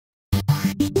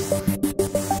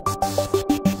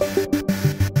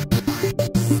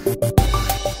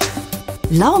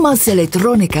Laumas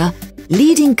Elettronica,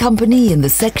 leading company in the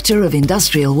sector of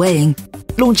industrial weighing,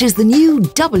 launches the new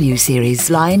W series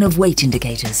line of weight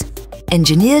indicators,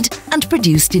 engineered and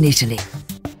produced in Italy.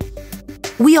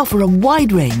 We offer a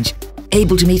wide range,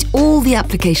 able to meet all the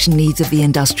application needs of the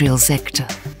industrial sector.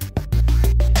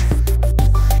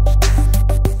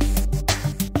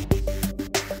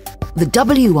 The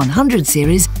W100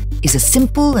 series is a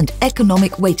simple and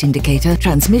economic weight indicator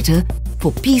transmitter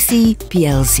for PC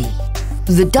PLC.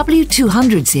 The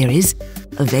W200 series,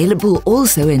 available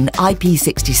also in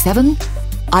IP67,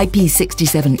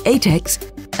 IP67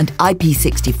 ATEX and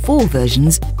IP64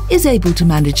 versions, is able to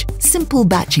manage simple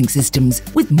batching systems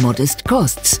with modest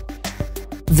costs.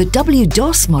 The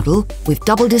WDOS model, with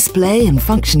double display and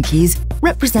function keys,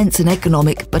 represents an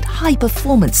economic but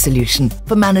high-performance solution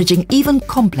for managing even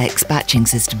complex batching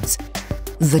systems.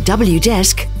 The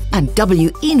WDESK and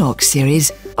WINOX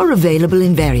series are available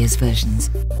in various versions,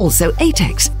 also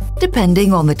ATEX,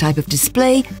 depending on the type of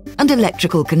display and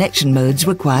electrical connection modes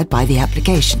required by the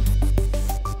application.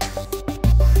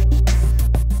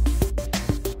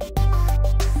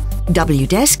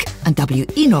 WDESK and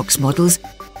WINOX models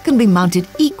can be mounted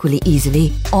equally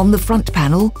easily on the front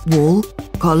panel, wall,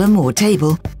 column or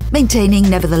table, maintaining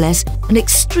nevertheless an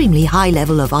extremely high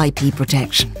level of IP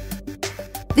protection.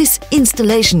 This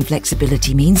installation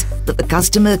flexibility means that the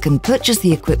customer can purchase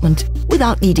the equipment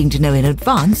without needing to know in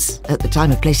advance, at the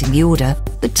time of placing the order,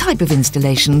 the type of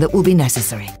installation that will be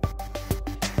necessary.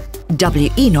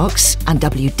 WINOX and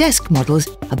WDESK models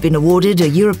have been awarded a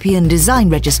European Design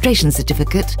Registration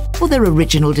Certificate for their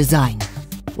original design,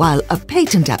 while a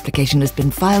patent application has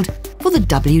been filed for the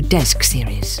WDESK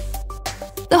series.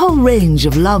 The whole range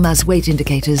of Laumas weight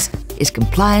indicators is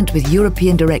compliant with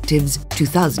European Directives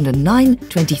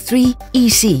 2009/23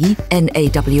 EC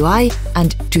NAWI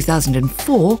and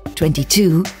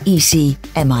 2004/22 EC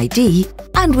MID,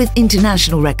 and with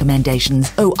international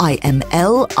recommendations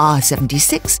OIML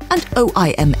R76 and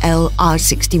OIML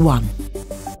R61.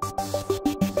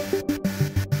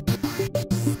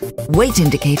 Weight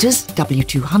indicators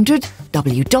W200,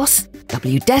 WDOS,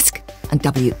 WDESK and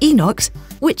WINOX,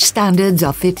 which standards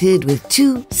are fitted with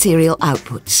two serial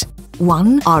outputs,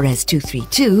 one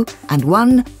RS232 and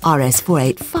one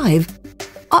RS485,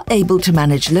 are able to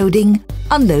manage loading,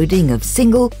 unloading of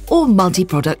single or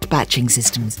multi-product batching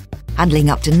systems, handling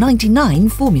up to 99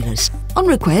 formulas. On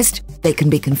request, they can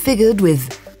be configured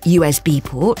with USB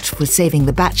port for saving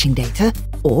the batching data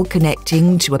or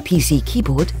connecting to a PC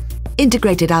keyboard,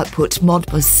 integrated output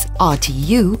Modbus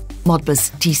RTU, Modbus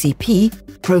TCP,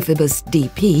 Profibus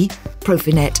DP,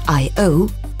 Profinet IO,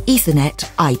 Ethernet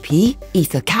IP,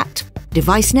 EtherCAT,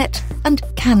 DeviceNet and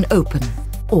CAN Open,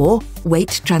 or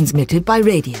weight transmitted by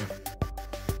radio.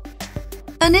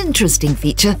 An interesting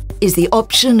feature is the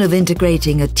option of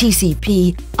integrating a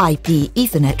TCP IP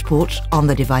Ethernet port on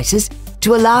the devices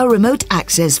to allow remote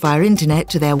access via internet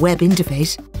to their web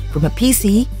interface from a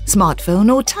PC,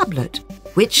 smartphone or tablet,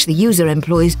 which the user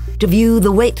employs to view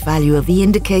the weight value of the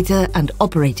indicator and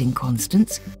operating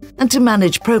constants, and to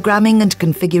manage programming and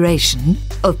configuration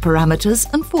of parameters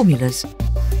and formulas.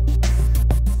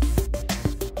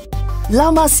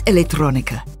 Laumas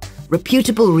Elettronica,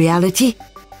 reputable reality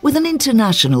with an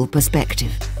international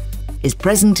perspective, is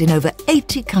present in over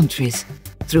 80 countries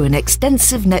through an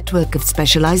extensive network of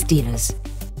specialized dealers.